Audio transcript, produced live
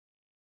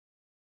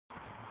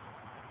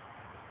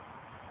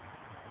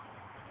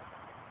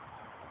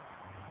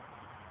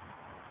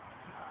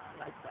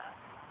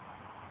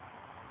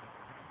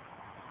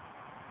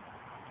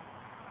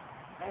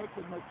eye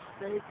to look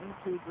straight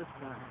into the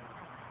sun.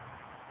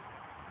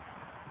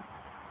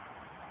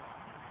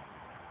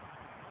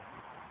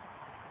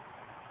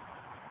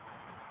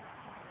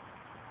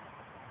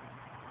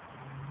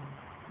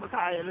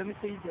 Makaya, let me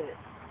see that.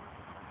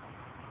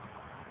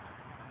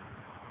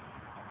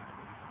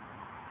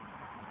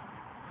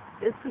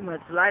 It's too much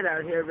light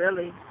out here,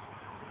 really.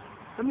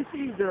 Let me see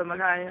you do it,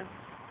 Makaya.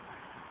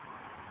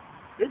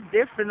 It's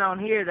different on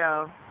here,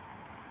 though.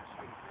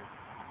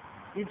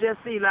 You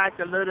just see like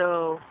a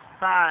little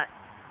spot.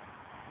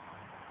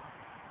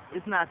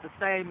 It's not the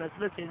same as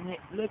looking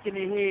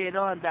it head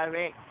on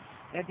direct.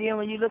 And then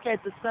when you look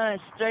at the sun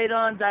straight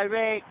on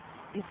direct,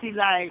 you see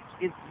like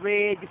it's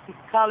red, you see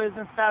colors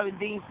and stuff, and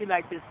then you see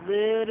like this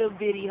little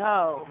bitty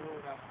hole.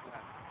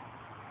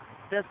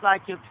 Just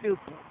like your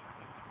pupil.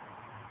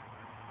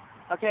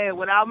 Okay,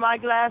 without my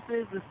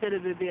glasses, instead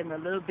of it being a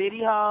little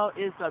bitty hole,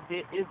 it's a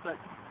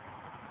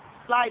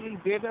slightly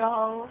bigger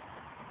hole.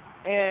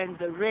 And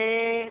the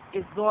red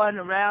is going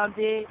around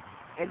it.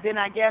 And then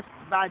I guess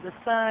by the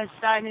sun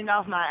shining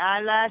off my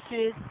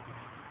eyelashes,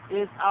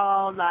 it's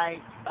all like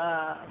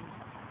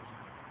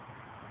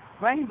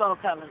rainbow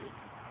colors,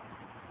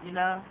 you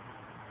know?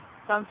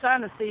 So I'm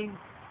trying to see.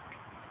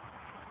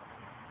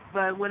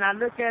 But when I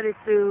look at it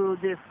through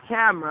this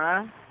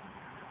camera,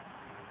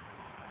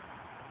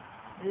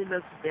 it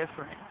looks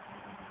different.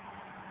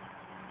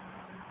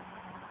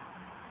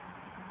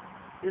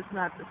 It's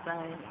not the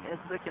same as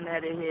looking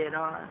at it head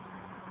on.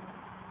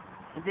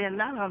 And then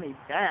not only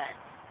that,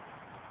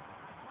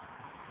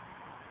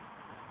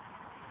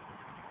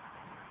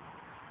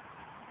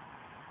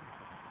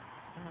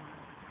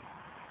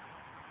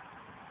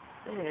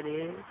 there it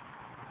is.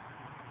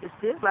 It's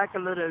still like a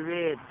little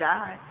red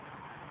dot,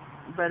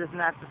 but it's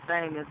not the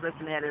same as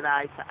looking at it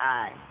eye to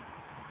eye.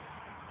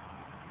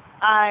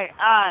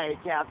 Eye,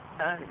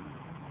 Captain.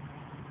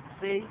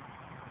 See?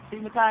 See,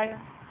 Micaiah?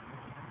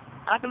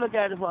 I can look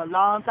at it for a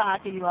long time.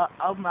 I can even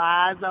open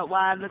my eyes up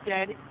wide, look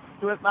at it,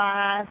 squint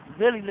my eyes,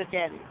 really look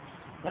at it.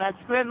 When I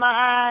squint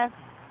my eyes,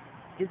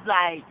 it's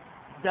like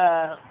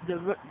the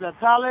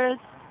colors,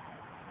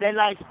 they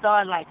like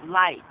start like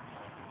light.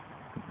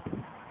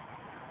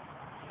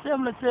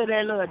 Similar to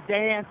that little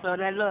dance or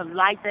that little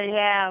light they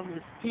have,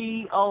 it's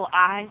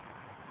POI.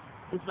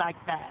 It's like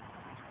that.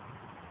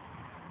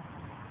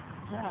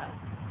 Yeah.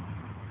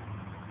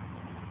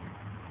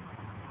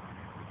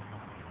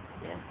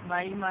 Yes,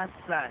 my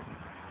son.